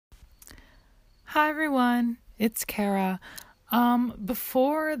Hi everyone, it's Kara.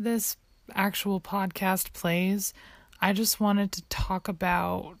 Before this actual podcast plays, I just wanted to talk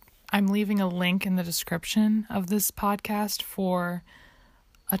about, I'm leaving a link in the description of this podcast for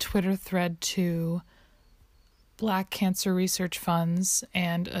a Twitter thread to Black Cancer Research Funds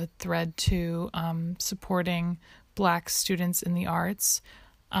and a thread to supporting Black students in the arts.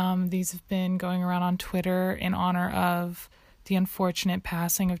 These have been going around on Twitter in honor of the unfortunate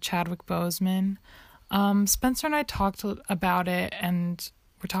passing of Chadwick Boseman. Spencer and I talked about it, and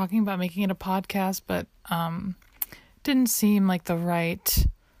we're talking about making it a podcast, but didn't seem like the right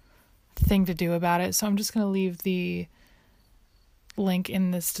thing to do about it. So I'm just going to leave the link in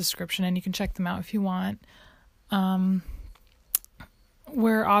this description, and you can check them out if you want.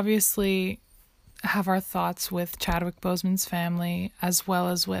 We're obviously have our thoughts with Chadwick Boseman's family, as well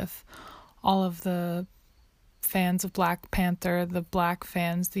as with all of the fans of Black Panther, the Black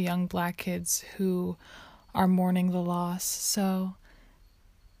fans, the young Black kids who are mourning the loss. So,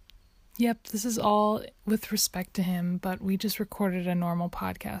 yep, this is all with respect to him, but we just recorded a normal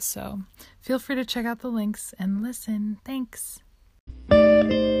podcast, so feel free to check out the links and listen. Thanks.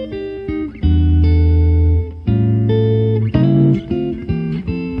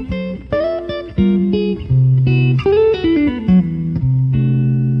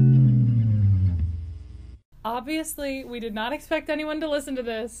 Obviously, we did not expect anyone to listen to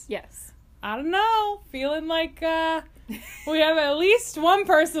this. Yes. I don't know. Feeling like we have at least one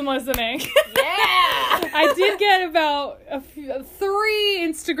person listening. Yeah! I did get about 3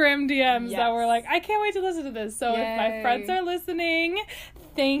 Instagram DMs that were like, I can't wait to listen to this. So if my friends are listening,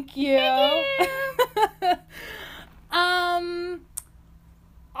 thank you.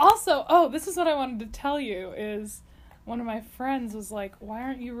 Also, this is what I wanted to tell you is one of my friends was like, why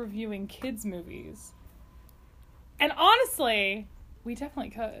aren't you reviewing kids' movies? And honestly, we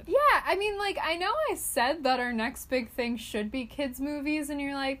definitely could. Yeah, I mean, like, I know I said that our next big thing should be kids' movies, and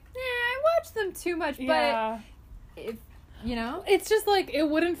you're like, I watch them too much, but, if, you know? It's just, like, it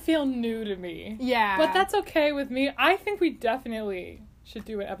wouldn't feel new to me. Yeah. But that's okay with me. I think we definitely should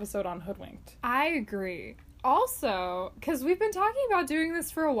do an episode on Hoodwinked. I agree. Also, because we've been talking about doing this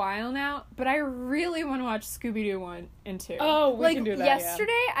for a while now, but I really want to watch Scooby-Doo 1 and 2. Oh, we can do that,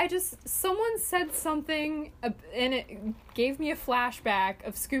 yesterday, someone said something, and it gave me a flashback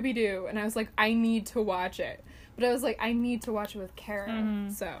of Scooby-Doo, and I was like, I need to watch it. But I was like, I need to watch it with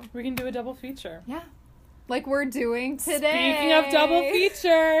Kara, so. We can do a double feature. Yeah. Like we're doing today. Speaking of double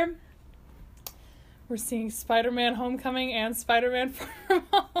feature, we're seeing Spider-Man Homecoming and Spider-Man Far From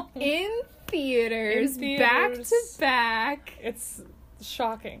Home. In theaters, back to back. It's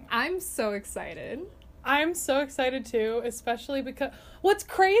shocking. I'm so excited. I'm so excited too, especially because what's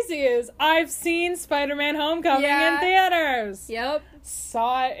crazy is I've seen Spider-Man Homecoming in theaters. Yep.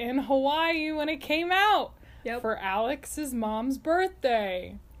 Saw it in Hawaii when it came out. Yep. For Alex's mom's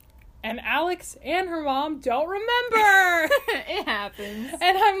birthday. And Alex and her mom don't remember. It happens.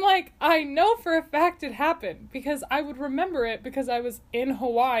 And I'm like, I know for a fact it happened because I would remember it because I was in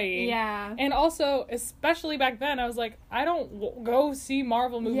Hawaii. Yeah. And also, especially back then, I was like, I don't go see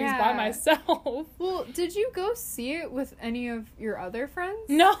Marvel movies by myself. Well, did you go see it with any of your other friends?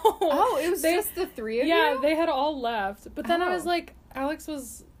 No. Oh, it was just the 3 of you? Yeah, they had all left. But then I was like, Alex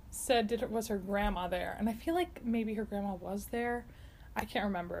was her grandma there? And I feel like maybe her grandma was there. I can't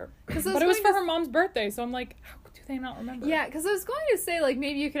remember. But it was for her mom's birthday, so I'm like, how do they not remember? Yeah, because I was going to say, like,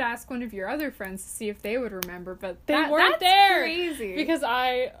 maybe you could ask one of your other friends to see if they would remember, but they weren't there. Crazy. Because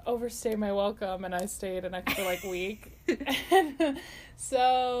I overstayed my welcome, and I stayed an extra, week. And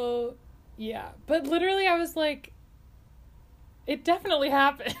so, yeah. But literally, I was like, it definitely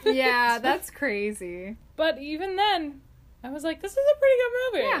happened. Yeah, that's crazy. But even then, I was like, this is a pretty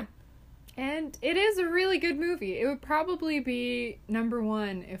good movie. Yeah. And it is a really good movie. It would probably be number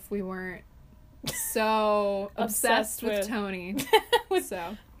 1 if we weren't so obsessed with Tony.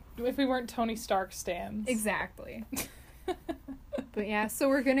 If we weren't Tony Stark stans. Exactly. But yeah, so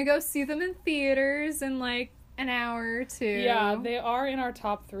we're gonna go see them in theaters in like an hour or 2. Yeah, they are in our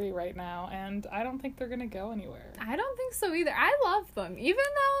top 3 right now, and I don't think they're gonna go anywhere. I don't think so either. I love them. Even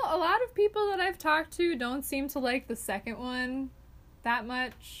though a lot of people that I've talked to don't seem to like the second one that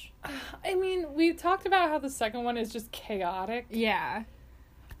much. I mean, we talked about how the second one is just chaotic. Yeah.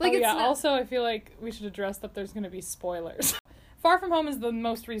 Also, I feel like we should address that there's going to be spoilers. Far From Home is the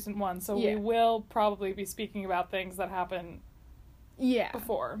most recent one, so we will probably be speaking about things that happened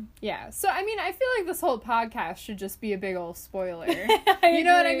before. Yeah. So, I mean, I feel like this whole podcast should just be a big old spoiler. You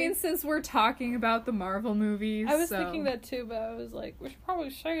know what I mean? Since we're talking about the Marvel movies. I was thinking that too, but I was like, we should probably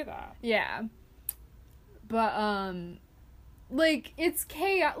say that. Yeah. But, like, it's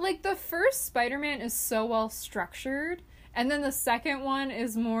chaos. Like, the first Spider-Man is so well structured, and then the second one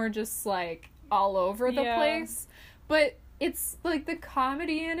is more just, like, all over the place. But it's, like, the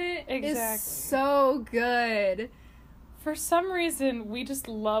comedy in it is so good. For some reason, we just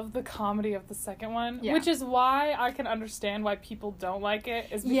love the comedy of the second one, which is why I can understand why people don't like it,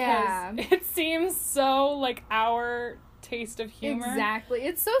 is because it seems so, like, our taste of humor. Exactly.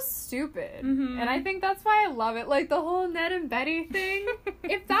 It's so stupid. And I think that's why I love it. Like, the whole Ned and Betty thing,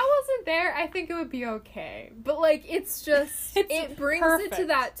 if that wasn't there, I think it would be okay. But, like, it's just, it brings it to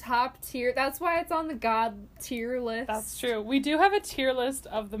that top tier. That's why it's on the God tier list. That's true. We do have a tier list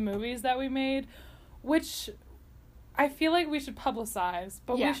of the movies that we made, which I feel like we should publicize,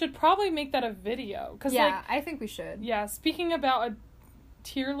 but we should probably make that a video. I think we should. Yeah, speaking about a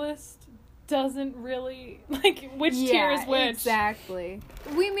tier list doesn't really, like, which tier is which. Exactly.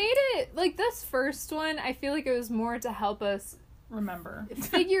 We made it, like, this first one, I feel like it was more to help us remember.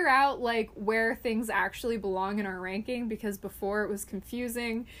 Figure out, like, where things actually belong in our ranking, because before it was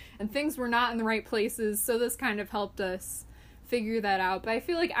confusing, and things were not in the right places, so this kind of helped us figure that out. But I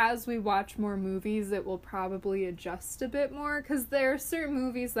feel like as we watch more movies, it will probably adjust a bit more, because there are certain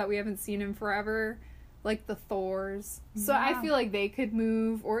movies that we haven't seen in forever, like the Thors. So I feel like they could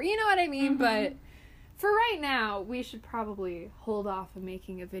move, or you know what I mean? But for right now, we should probably hold off of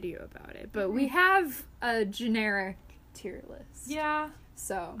making a video about it. But we have a generic tier list. Yeah.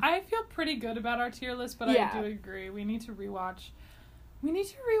 So I feel pretty good about our tier list, but I do agree. We need to rewatch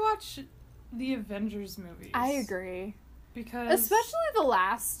the Avengers movies. I agree. Because especially the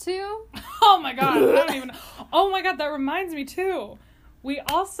last two. Oh my god, I don't even. Oh my god, that reminds me too. We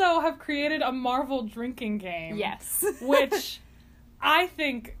also have created a Marvel drinking game. Yes. Which I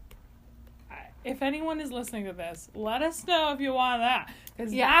think, if anyone is listening to this, let us know if you want that.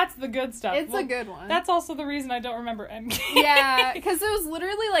 Because that's the good stuff. It's a good one. That's also the reason I don't remember Endgame. Yeah, because it was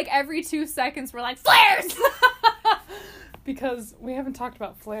literally like every 2 seconds we're like, flares! Because we haven't talked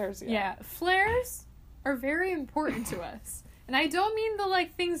about flares yet. Yeah, flares are very important to us. And I don't mean the,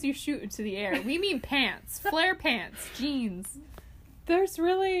 like, things you shoot into the air. We mean pants. Flare pants. Jeans. There's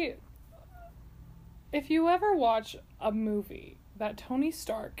really... If you ever watch a movie that Tony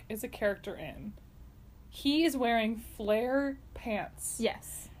Stark is a character in, he is wearing flare pants.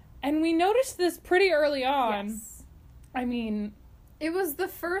 Yes. And we noticed this pretty early on. Yes. I mean... It was the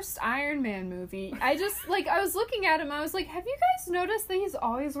first Iron Man movie. I just, like, I was looking at him, I was like, have you guys noticed that he's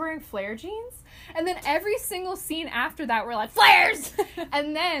always wearing flare jeans? And then every single scene after that, we're like, flares!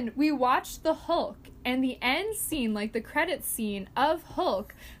 And then we watched the Hulk, and the end scene, like, the credits scene of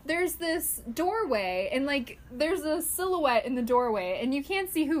Hulk, there's this doorway, and, like, there's a silhouette in the doorway, and you can't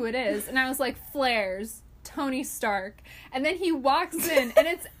see who it is. And I was like, flares. Tony Stark. And then he walks in and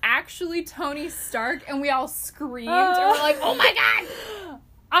it's actually Tony Stark, and we all screamed and we're like, oh my god!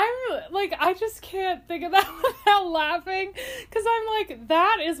 I'm like, I just can't think of that without laughing, because I'm like,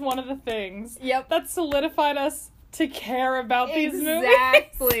 that is one of the things that solidified us to care about these movies.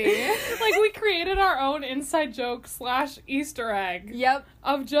 Exactly. Like, we created our own inside joke / Easter egg. Yep.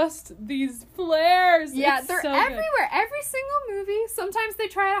 Of just these flares. Yeah, it's they're so everywhere. Good. Every single movie. Sometimes they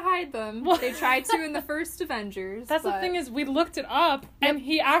try to hide them. They tried to in the first Avengers. That's the thing, is we looked it up, and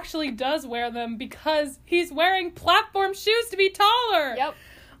he actually does wear them because he's wearing platform shoes to be taller. Yep.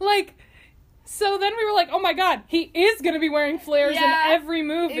 Like... So then we were like, oh my god, he is going to be wearing flares in every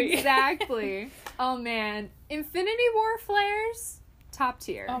movie. Exactly. Oh man. Infinity War flares, top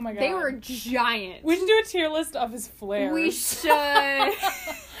tier. Oh my god. They were giant. We should do a tier list of his flares. We should.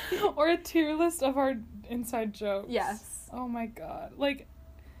 Or a tier list of our inside jokes. Yes. Oh my god. Like,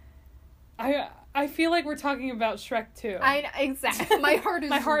 I feel like we're talking about Shrek 2. Exactly. My heart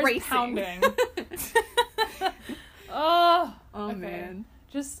is racing. Is pounding. Oh okay. Man.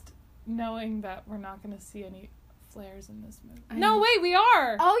 Just knowing that we're not going to see any flares in this movie. No, wait, we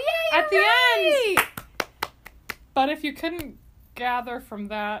are! Oh, yeah, at the end! But if you couldn't gather from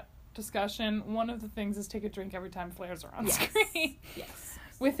that discussion, one of the things is take a drink every time flares are on screen. Yes.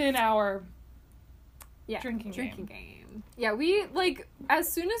 Within our drinking game. Yeah, we, like,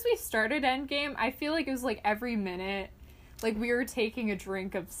 as soon as we started Endgame, I feel like it was, like, every minute, like, we were taking a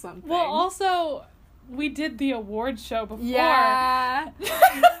drink of something. Well, also... We did the award show before. Yeah.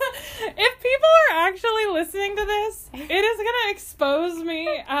 If people are actually listening to this, it is going to expose me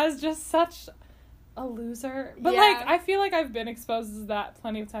as just such a loser. But, like, I feel like I've been exposed as that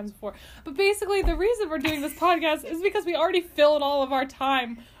plenty of times before. But basically, the reason we're doing this podcast is because we already filled all of our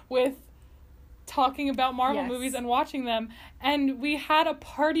time with talking about Marvel movies and watching them. And we had a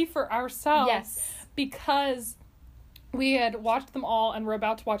party for ourselves. Yes. Because we had watched them all and were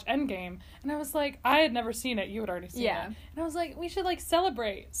about to watch Endgame. And I was like, I had never seen it. You had already seen it. And I was like, we should, like,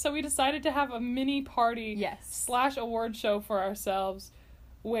 celebrate. So we decided to have a mini party / award show for ourselves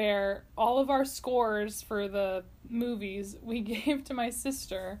where all of our scores for the movies we gave to my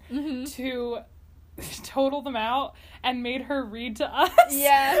sister to total them out and made her read to us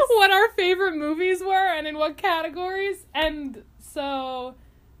what our favorite movies were and in what categories. And so...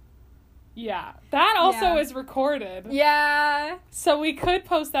 yeah, that also is recorded. Yeah. So we could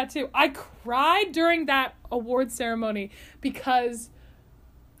post that too. I cried during that award ceremony because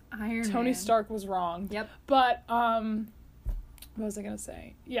Tony Stark was wrong. Yep. But, what was I going to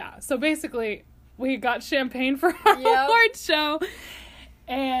say? Yeah, so basically, we got champagne for our award show.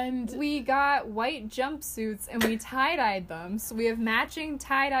 And we got white jumpsuits and we tie-dyed them. So we have matching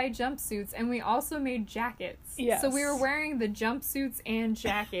tie-dye jumpsuits and we also made jackets. Yes. So we were wearing the jumpsuits and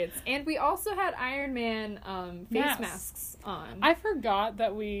jackets. And we also had Iron Man face masks on. I forgot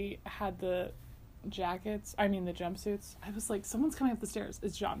that we had the the jumpsuits. I was like, someone's coming up the stairs.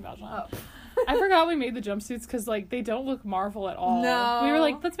 It's Jean Valjean. Oh. I forgot we made the jumpsuits because, like, they don't look Marvel at all. No. We were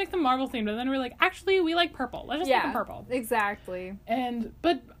like, let's make them Marvel themed. And then we were like, actually, we like purple. Let's just make them purple. Exactly.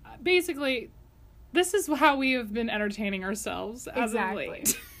 But basically, this is how we have been entertaining ourselves as of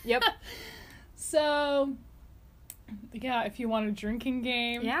late. Yep. So, yeah, if you want a drinking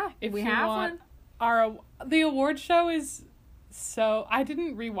game. Yeah, if we you have want one. The award show is... so, I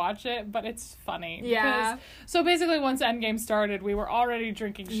didn't rewatch it, but it's funny. Yeah. So basically, once Endgame started, we were already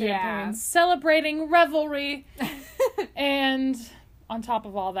drinking champagne, celebrating revelry. And on top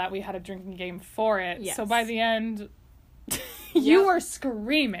of all that, we had a drinking game for it. Yes. So by the end, you were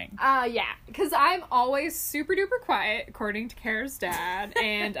screaming. Yeah. Because I'm always super duper quiet, according to Kara's dad.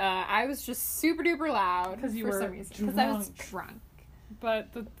 And I was just super duper loud. Because you for were some reason. Because I was drunk.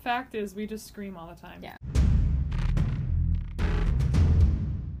 But the fact is, we just scream all the time. Yeah.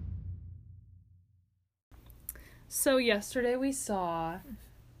 So yesterday we saw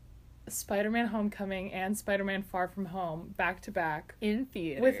Spider-Man Homecoming and Spider-Man Far From Home back to back in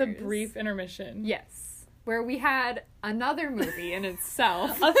theaters. with a brief intermission. Yes. Where we had another movie in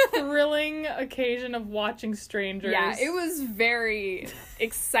itself. A thrilling occasion of watching strangers. Yeah, it was very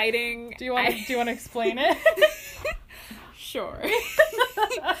exciting. Do you want to explain it? Sure.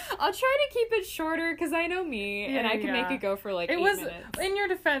 I'll try to keep it shorter because I know me and I can make it go for like 8 minutes. In your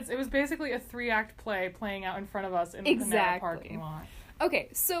defense, it was basically a 3-act play playing out in front of us in the Panera parking lot. Okay,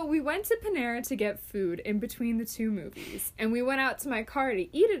 so we went to Panera to get food in between the two movies, and we went out to my car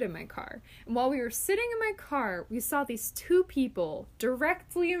to eat it in my car. And while we were sitting in my car, we saw these two people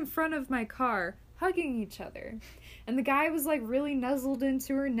directly in front of my car hugging each other. And the guy was, like, really nuzzled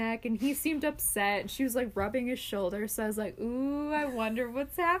into her neck, and he seemed upset, and she was, like, rubbing his shoulder, so I was like, ooh, I wonder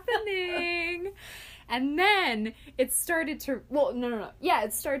what's happening. And then it started to,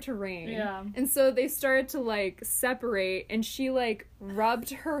 it started to rain. Yeah. And so they started to, like, separate, and she, like, rubbed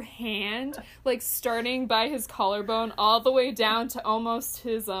her hand, like, starting by his collarbone all the way down to almost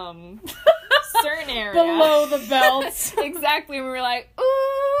his, certain area. Below the belt. Exactly, and we were like,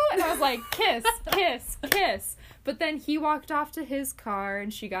 ooh, and I was like, kiss, kiss, kiss. But then he walked off to his car,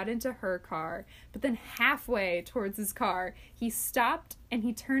 and she got into her car. But then halfway towards his car, he stopped, and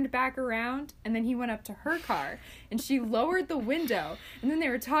he turned back around, and then he went up to her car. And she lowered the window, and then they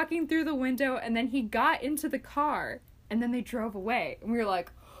were talking through the window, and then he got into the car, and then they drove away. And we were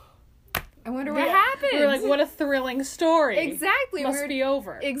like, I wonder what happened. We were like, what a thrilling story. Exactly. Must be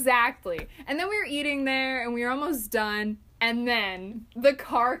over. Exactly. And then we were eating there, and we were almost done, and then the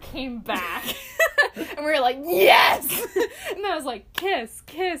car came back. And we were like, yes! And I was like, kiss,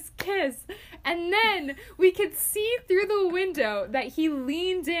 kiss, kiss. And then we could see through the window that he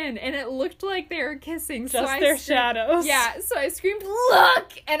leaned in, and it looked like they were kissing. Just their shadows. Yeah, so I screamed,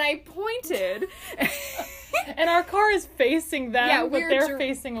 look! And I pointed. And our car is facing them, but they're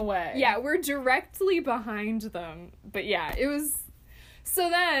facing away. Yeah, we're directly behind them. But yeah, it was...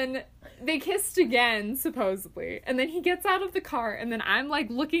 So then they kissed again, supposedly. And then he gets out of the car, and then I'm, like,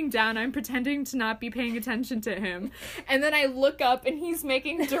 looking down. I'm pretending to not be paying attention to him. And then I look up, and he's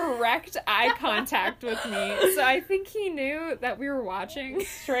making direct eye contact with me. So I think he knew that we were watching.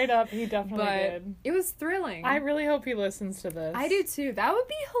 Straight up, he definitely did. It was thrilling. I really hope he listens to this. I do, too. That would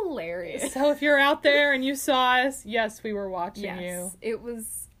be hilarious. So if you're out there and you saw us, yes, we were watching you. It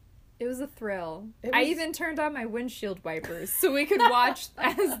was a thrill. I even turned on my windshield wipers so we could watch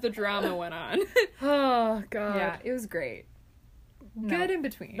as the drama went on. Oh, God. Yeah, it was great. Good in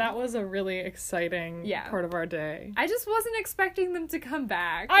between. That was a really exciting part of our day. I just wasn't expecting them to come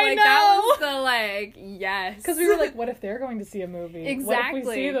back. I know! That was the, yes. Because we were like, what if they're going to see a movie? Exactly. What if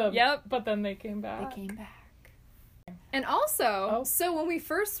we see them? Yep. But then they came back. They came back. And also, so when we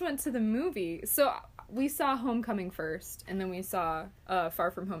first went to the movie, so we saw Homecoming first, and then we saw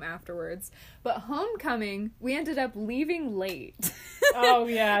Far From Home afterwards. But Homecoming, we ended up leaving late. Oh,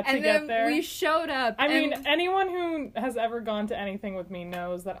 yeah, to get there. We showed up. I mean, anyone who has ever gone to anything with me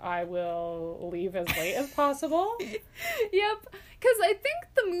knows that I will leave as late as possible. Yep. Because I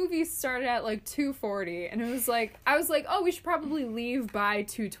think the movie started at, like, 2:40, and it was like, I was like, oh, we should probably leave by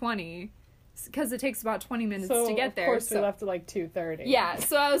 2:20. Because it takes about 20 minutes to get there. Of course, we left at like 2:30. Yeah,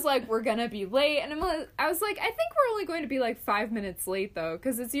 so I was like, we're gonna be late. And I was like, I think we're only going to be like 5 minutes late, though.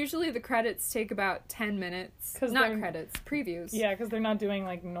 Because it's usually the credits take about 10 minutes. Not credits, previews. Yeah, because they're not doing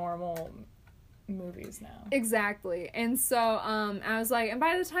like normal movies now. Exactly. And so I was like, and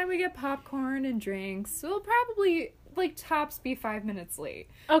by the time we get popcorn and drinks, we'll probably, like, tops be 5 minutes late.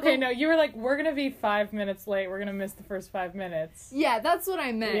 Okay, no, you were like, we're gonna be 5 minutes late. We're gonna miss the first 5 minutes. Yeah, that's what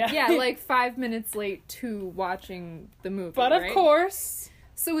I meant. Yeah, like 5 minutes late to watching the movie. But of course.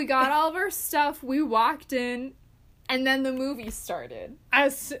 So we got all of our stuff, we walked in, and then the movie started.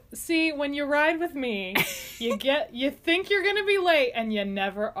 See, when you ride with me, you think you're gonna be late, and you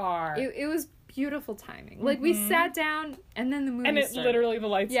never are. It was beautiful timing. Like, we sat down, and then the movie started. And literally, the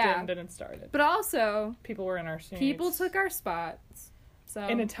lights dimmed, and it started. But also, people were in our seats. People took our spots. So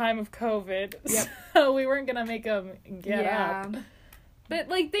in a time of COVID. Yep. So we weren't gonna make them get up. But,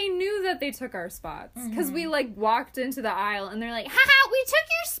 like, they knew that they took our spots. Because we, like, walked into the aisle, and they're like, haha, we took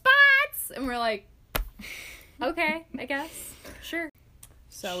your spots! And we're like, okay, I guess. Sure.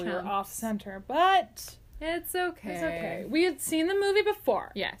 So we were off-center, but it's okay. It's okay. We had seen the movie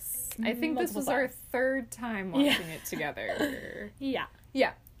before. Yes. I think this was our third time watching it together. Yeah.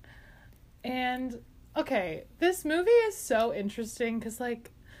 Yeah. And, okay, this movie is so interesting because,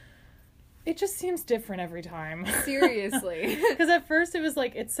 like, it just seems different every time. Seriously. Because at first it was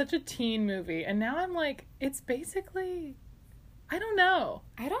like, it's such a teen movie, and now I'm like, it's basically, I don't know.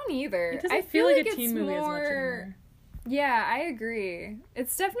 I don't either. It doesn't feel like a teen movie as much anymore. Yeah, I agree.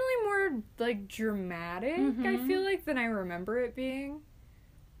 It's definitely more, like, dramatic, I feel like, than I remember it being.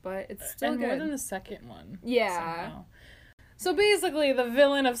 But it's still good. More than the second one. Yeah. Somehow. So basically, the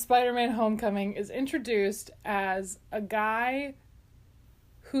villain of Spider-Man Homecoming is introduced as a guy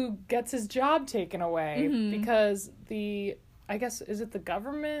who gets his job taken away because I guess, is it the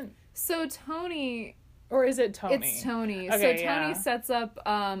government? So Tony... Or is it Tony? It's Tony. Okay, so Tony sets up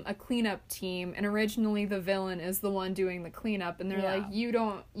a cleanup team, and originally the villain is the one doing the cleanup, and they're like, you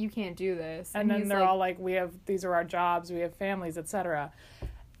can't do this. And then they're all like, these are our jobs, we have families, etc.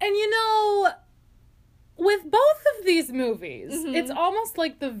 And you know, with both of these movies, it's almost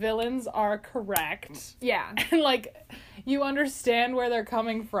like the villains are correct. Yeah. And like, you understand where they're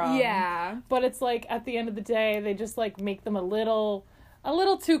coming from. Yeah. But it's like, at the end of the day, they just like make them a little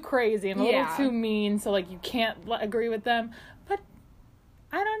too crazy and a little too mean, so like you can't agree with them. But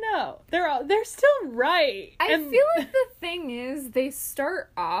I don't know, they're still right. I feel like the thing is, they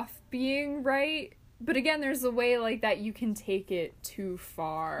start off being right, but again, there's a way like that you can take it too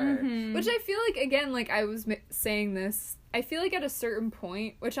far, which I feel like, again, like I was saying this, I feel like at a certain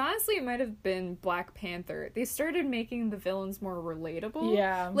point, which honestly it might have been Black Panther, they started making the villains more relatable.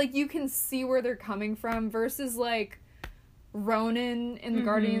 Yeah, like you can see where they're coming from, versus like Ronan in the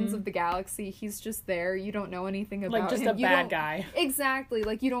Guardians of the Galaxy. He's just there. You don't know anything about him. Like, just a bad guy. Exactly.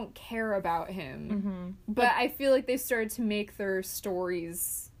 Like, you don't care about him. But I feel like they started to make their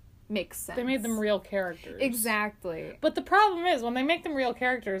stories make sense. They made them real characters. Exactly. But the problem is, when they make them real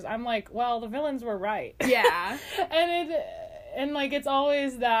characters, I'm like, well, the villains were right. Yeah. and like, it's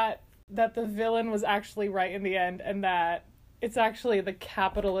always that the villain was actually right in the end, and that it's actually the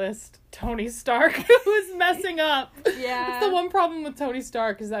capitalist Tony Stark who's messing up. Yeah. That's the one problem with Tony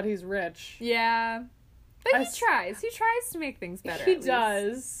Stark, is that he's rich. Yeah. But he tries. He tries to make things better. He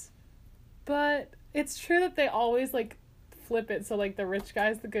does. But it's true that they always, like, flip it. So, like, the rich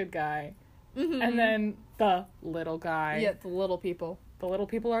guy's the good guy. And then the little guy. Yeah, the little people. The little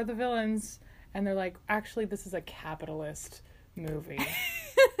people are the villains. And they're like, actually, this is a capitalist movie.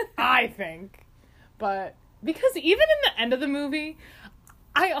 I think. But... because even in the end of the movie,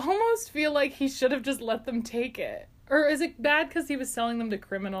 I almost feel like he should have just let them take it. Or is it bad because he was selling them to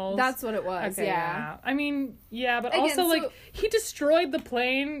criminals? That's what it was, okay, yeah. I mean, yeah, but again, also, so, like, he destroyed the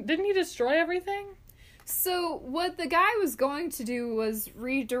plane. Didn't he destroy everything? So, what the guy was going to do was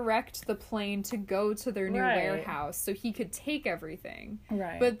redirect the plane to go to their new warehouse so he could take everything.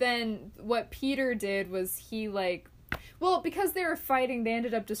 Right. But then what Peter did was he, like... well, because they were fighting, they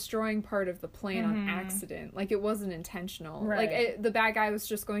ended up destroying part of the plane on accident. Like, it wasn't intentional. Right. Like, the bad guy was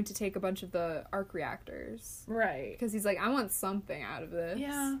just going to take a bunch of the arc reactors. Right. Because he's like, I want something out of this.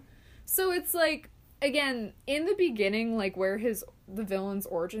 Yeah. So it's like, again, in the beginning, like, where the villain's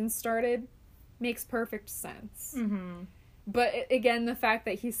origin started, makes perfect sense. Mm-hmm. But, again, the fact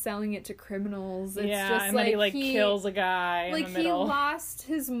that he's selling it to criminals, it's just, and like, then he kills a guy in the middle. He lost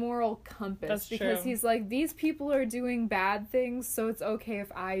his moral compass. That's because true. He's like, these people are doing bad things, so it's okay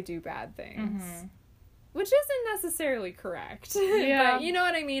if I do bad things. Mm-hmm. Which isn't necessarily correct. Yeah. But you know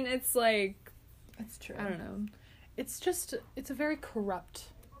what I mean? It's like... That's true. I don't know. It's a very corrupt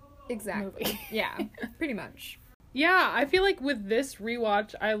Exactly. movie. Yeah, pretty much. Yeah, I feel like with this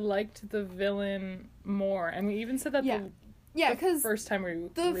rewatch, I liked the villain more. And we even said that Yeah, the because first time we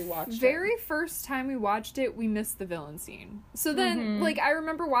rewatched the very first time we watched it, we missed the villain scene. So then, like, I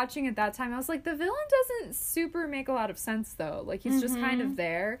remember watching it that time, I was like, the villain doesn't super make a lot of sense, though. Like, he's just kind of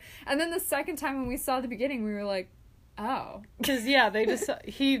there. And then the second time when we saw the beginning, we were like, oh. Because,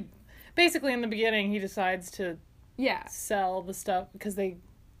 he... Basically, in the beginning, he decides to sell the stuff, because they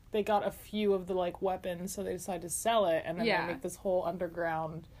got a few of the, like, weapons, so they decide to sell it, and then they make this whole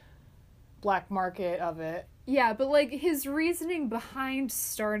underground black market of it. Yeah, but, like, his reasoning behind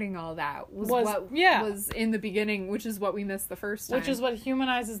starting all that was what was in the beginning, which is what we missed the first time. Which is what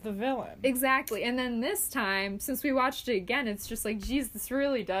humanizes the villain. Exactly. And then this time, since we watched it again, it's just like, geez, this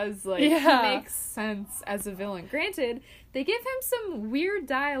really does, like, make sense as a villain. Granted, they give him some weird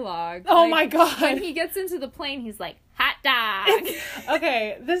dialogue. Oh, my God. When he gets into the plane, he's like, hot dog!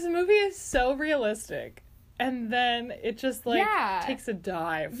 Okay, this movie is so realistic. And then it just, like, takes a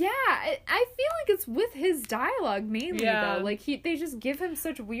dive. Yeah, I feel like it's with his dialogue mainly, though. Like, they just give him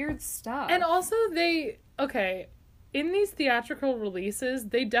such weird stuff. And also, in these theatrical releases,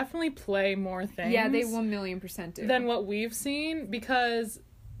 they definitely play more things. Yeah, they 1,000,000% do. Than what we've seen, because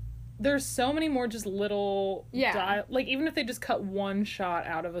there's so many more just little... like, even if they just cut one shot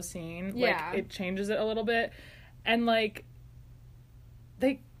out of a scene, like, it changes it a little bit. And, like...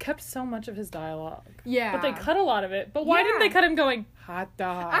 They kept so much of his dialogue. Yeah. But they cut a lot of it. But why didn't they cut him going, hot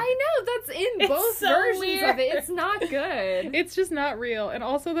dog? I know, that's in both versions of it. It's not good. It's just not real. And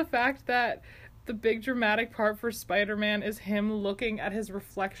also the fact that the big dramatic part for Spider-Man is him looking at his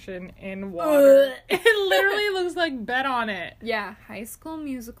reflection in water. It literally looks like Bet on It. Yeah, High School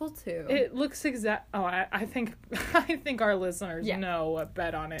Musical 2. It looks I think our listeners know what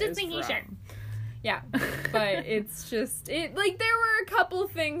Bet on It is from. Yeah, but it's just, there were a couple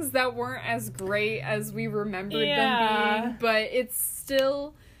things that weren't as great as we remembered them being, but it's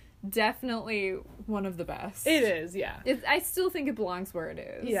still definitely one of the best. It is, yeah. I still think it belongs where it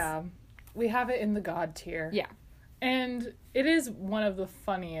is. Yeah. We have it in the God tier. Yeah. And it is one of the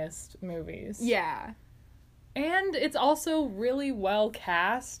funniest movies. Yeah. And it's also really well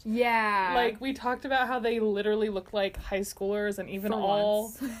cast. Yeah. Like, we talked about how they literally look like high schoolers, and even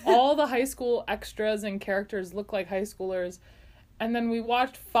all the high school extras and characters look like high schoolers. And then we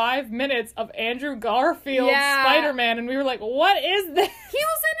watched 5 minutes of Andrew Garfield's Spider-Man, and we were like, what is this? He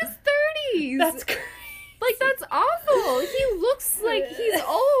was in his 30s! That's crazy. Like, that's awful! He looks like he's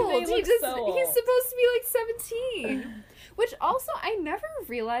old! He's supposed to be like 17! Which also, I never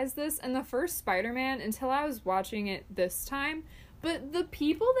realized this in the first Spider-Man until I was watching it this time, but the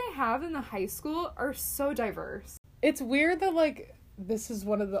people they have in the high school are so diverse. It's weird that, like, this is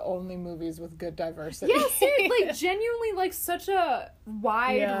one of the only movies with good diversity. Yeah, seriously, like, genuinely, like, such a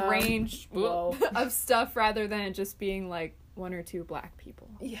wide range of stuff rather than it just being, like, one or two black people.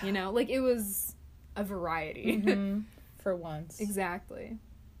 Yeah. You know? Like, it was a variety. Mm-hmm. For once. Exactly.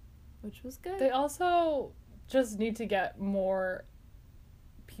 Which was good. They also... just need to get more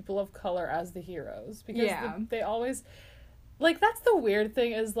people of color as the heroes, because they always, like, that's the weird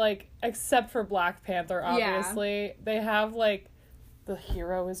thing is, like, except for Black Panther, obviously, they have, like, the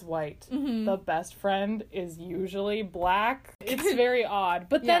hero is white, the best friend is usually black. It's very odd,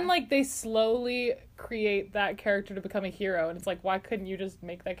 but then, like, they slowly create that character to become a hero, and it's like, why couldn't you just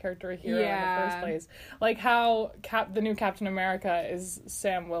make that character a hero in the first place? Like how the new Captain America is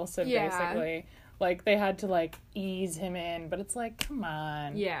Sam Wilson, basically. Like, they had to, like, ease him in, but it's like, come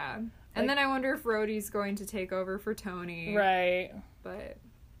on. Yeah. And then I wonder if Rhodey's going to take over for Tony. Right. But,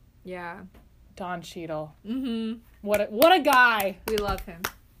 yeah. Don Cheadle. Mm-hmm. What a guy! We love him.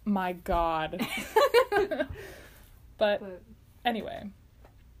 My God. But, anyway.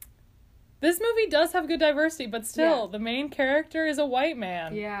 This movie does have good diversity, but still, the main character is a white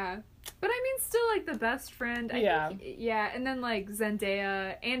man. Yeah. But I mean, still, like, the best friend. I think, and then, like,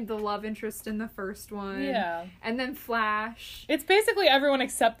 Zendaya and the love interest in the first one. Yeah. And then Flash. It's basically everyone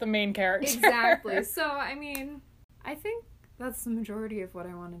except the main character. Exactly. So, I mean, I think that's the majority of what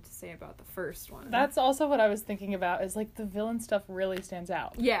I wanted to say about the first one. That's also what I was thinking about, is, like, the villain stuff really stands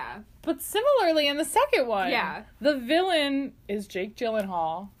out. Yeah. But similarly in the second one. Yeah. The villain is Jake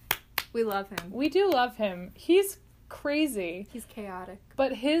Gyllenhaal. We love him. We do love him. He's crazy. He's chaotic.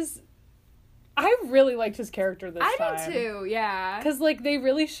 But I really liked his character this time. I did too, yeah. Because, like, they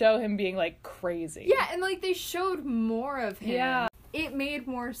really show him being, like, crazy. Yeah, and, like, they showed more of him. Yeah. It made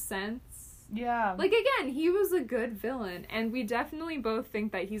more sense. Yeah. Like, again, he was a good villain, and we definitely both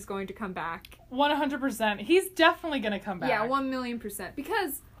think that he's going to come back. 100%. He's definitely gonna come back. Yeah, 1,000,000%.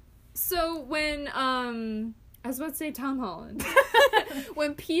 Because, so when, I was about to say Tom Holland.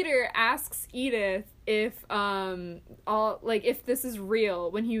 When Peter asks Edith if, if this is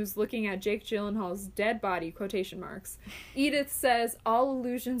real, when he was looking at Jake Gyllenhaal's dead body, quotation marks, Edith says, all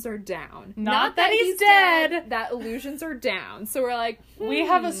illusions are down. Not that he's dead. That illusions are down. So we're like, We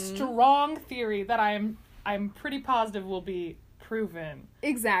have a strong theory that I'm pretty positive will be proven.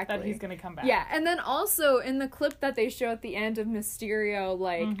 Exactly. That he's gonna come back. Yeah, and then also in the clip that they show at the end of Mysterio,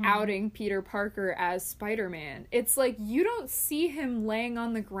 outing Peter Parker as Spider-Man, it's like, you don't see him laying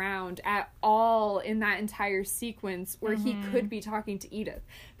on the ground at all in that entire sequence where he could be talking to Edith.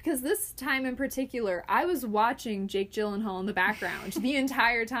 Because this time in particular, I was watching Jake Gyllenhaal in the background the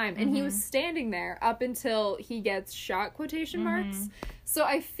entire time, and he was standing there up until he gets shot, quotation marks. So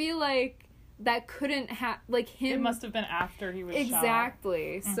I feel like that couldn't have, like, him... It must have been after he was shot.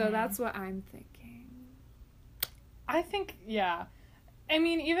 Exactly. So that's what I'm thinking. I think, yeah. I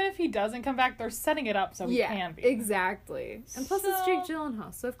mean, even if he doesn't come back, they're setting it up so he can be. Exactly. And plus it's Jake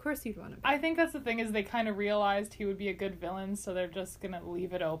Gyllenhaal, so of course you'd want to be. I think that's the thing, is they kind of realized he would be a good villain, so they're just gonna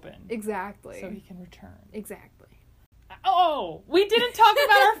leave it open. Exactly. So he can return. Exactly. Oh! We didn't talk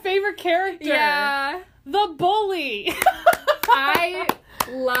about our favorite character! Yeah. The bully! I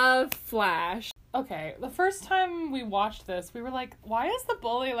love Flash. Okay, the first time we watched this, we were like, why is the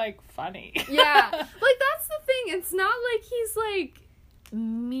bully, like, funny? Yeah. Like, that's the thing. It's not like he's, like,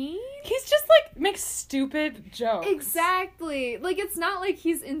 mean. He's just, like, makes stupid jokes. Exactly. Like, it's not like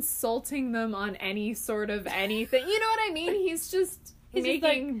he's insulting them on any sort of anything. You know what I mean? He's just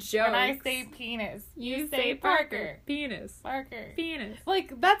making just jokes. When I say penis, you say Parker. Penis. Parker. Penis.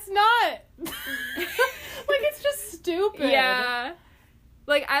 Like, that's not... like, it's just stupid. Yeah.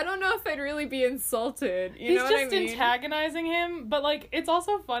 Like, I don't know if I'd really be insulted. You know what I mean? He's just antagonizing him, but, like, it's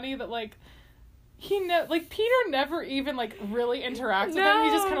also funny that, like, Peter never even, like, really interacts with him.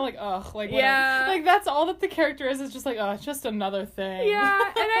 He's just kind of like, ugh, like, whatever. Yeah. Like, that's all that the character is just like, oh, it's just another thing. Yeah,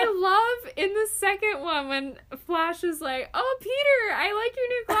 and I love in the second one when Flash is like, oh, Peter, I like your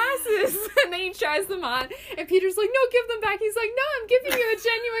new glasses. And then he tries them on, and Peter's like, no, give them back. He's like, no, I'm giving you a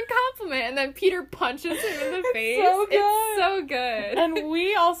genuine compliment. And then Peter punches him in the face. So good. It's so good. And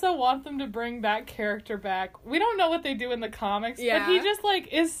we also want them to bring that character back. We don't know what they do in the comics, but he just,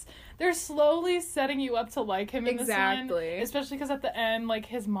 like, they're slowly setting you up to like him in this one. Especially because at the end, like,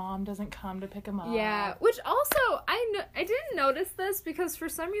 his mom doesn't come to pick him up. Yeah, which also, I didn't notice this because for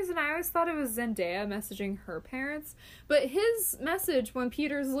some reason I always thought it was Zendaya messaging her parents. But his message when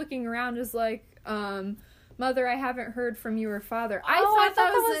Peter's looking around is like, Mother, I haven't heard from you or Father. I thought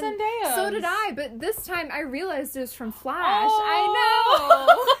that was Zendaya. So did I, but this time I realized it was from Flash. Oh.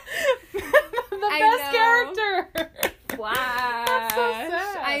 I know! The best character! Flash. That's so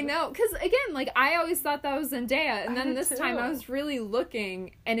sad. I know, because again, like, I always thought that was Zendaya, and then this time I was really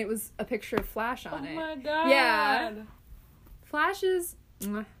looking, and it was a picture of Flash on it. Oh my god. Yeah. Flash is,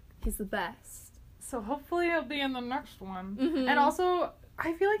 he's the best. So hopefully he'll be in the next one. Mm-hmm. And also,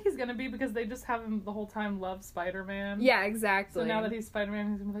 I feel like he's gonna be because they just have him the whole time love Spider-Man. Yeah, exactly. So now that he's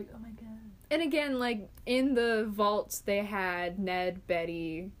Spider-Man, he's gonna be like, oh my god. And again, like, in the vaults, they had Ned,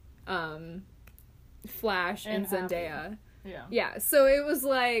 Betty, Flash, and Zendaya. Yeah. Yeah, so it was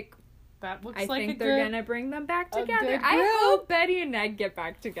like, that looks I like think they're gonna bring them back together. good I group. hope Betty and Ned get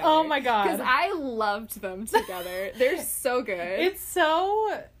back together. Oh my god. Because I loved them together. They're so good. It's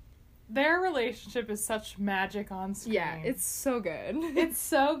so... Their relationship is such magic on screen. Yeah, it's so good. It's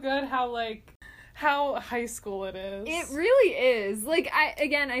so good how high school it is. It really is. Like,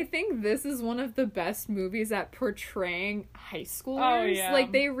 I think this is one of the best movies at portraying high schoolers. Oh, yeah.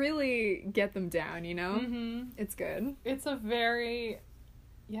 Like, they really get them down, you know? Mm-hmm. It's good. It's a very...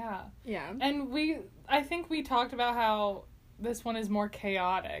 Yeah. Yeah. And I think we talked about how this one is more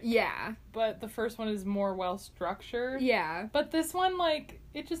chaotic. Yeah. But the first one is more well-structured. Yeah. But this one, like,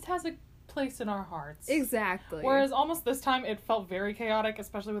 it just has a place in our hearts. Exactly. Whereas almost this time it felt very chaotic,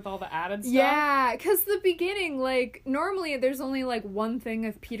 especially with all the added stuff. Yeah, because the beginning, like, normally there's only, like, one thing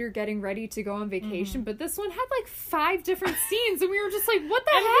of Peter getting ready to go on vacation, but this one had, like, 5 different scenes, and we were just like, what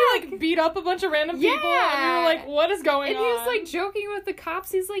the heck? And he, like, beat up a bunch of random people, and we were like, what is going on? And he was, like, joking with the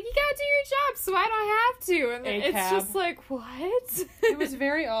cops. He's like, you gotta do your job, so I don't have to. And it's just like, what? It was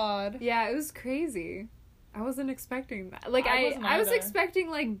very odd. Yeah, it was crazy. I wasn't expecting that. Like, I wasn't I was either. expecting,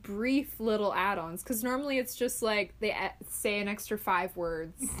 like, brief little add-ons. Because normally it's just, like, they say an extra 5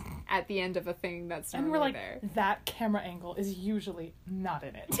 words at the end of a thing that's normally And we're like, there. that camera angle is usually not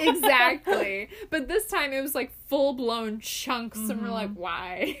in it. Exactly. But this time it was, like, full-blown chunks. And we're like,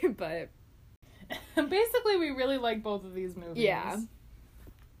 why? But... Basically, we really like both of these movies. Yeah.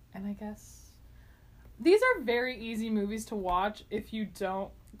 And I guess these are very easy movies to watch if you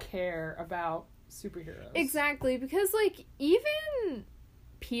don't care about superheroes. Exactly, because, like, even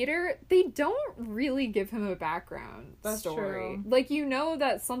Peter, they don't really give him a background That's story. true. Like, you know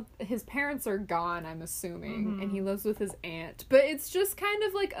that his parents are gone, I'm assuming, and he lives with his aunt. But it's just kind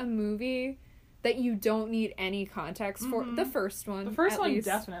of like a movie that you don't need any context for. The first one. The first at one, least.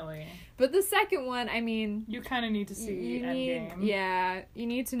 definitely. But the second one, I mean... You kind of need to see Endgame. Yeah, you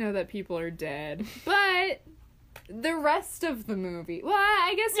need to know that people are dead. But... the rest of the movie... Well,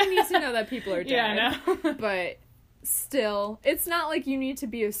 I guess you need to know that people are dead. Yeah, I know. But still, it's not like you need to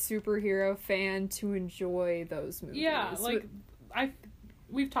be a superhero fan to enjoy those movies. Yeah, like,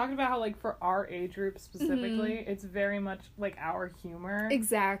 we've talked about how, like, for our age group specifically, it's very much, like, our humor.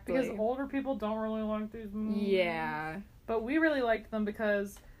 Exactly. Because older people don't really like these movies. Yeah. But we really liked them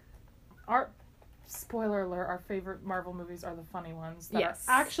because spoiler alert, our favorite Marvel movies are the funny ones that Yes.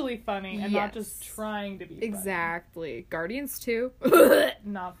 are actually funny and not just Yes. trying to be funny. Exactly. Guardians 2.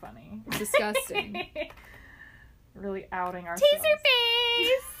 Not funny. Disgusting. Really outing ourselves.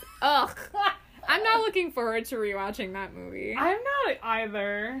 face! Ugh. I'm not looking forward to rewatching that movie. I'm not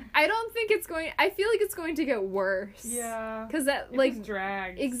either. I don't think it's going... I feel like it's going to get worse. Yeah. Because that, It like... just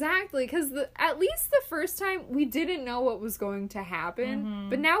drags. Exactly, because at least the first time we didn't know what was going to happen,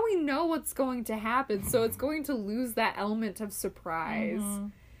 but now we know what's going to happen, so it's going to lose that element of surprise.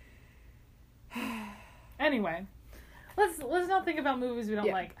 Anyway, let's not think about movies we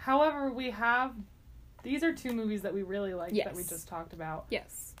don't like. However, these are 2 movies that we really like that we just talked about.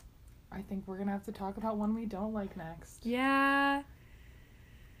 Yes. I think we're gonna have to talk about one we don't like next. Yeah.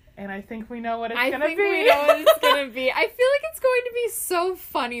 And I think we know what it's I gonna think be. we know what it's gonna be. I feel like it's going to be so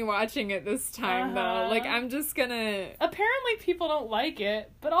funny watching it this time, though. Like, I'm just gonna... Apparently people don't like it,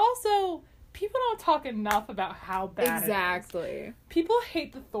 but also people don't talk enough about how bad it is. Exactly. People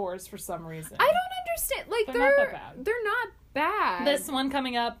hate the Thors for some reason. I don't understand. Like, They're not that bad. They're not bad. This one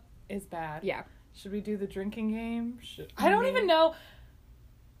coming up is bad. Yeah. Should we do the drinking game? I don't even know.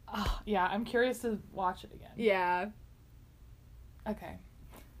 Oh, yeah, I'm curious to watch it again. Yeah. Okay.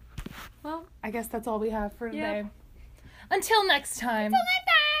 Well, I guess that's all we have for today. Yep. Until next time. Until next time.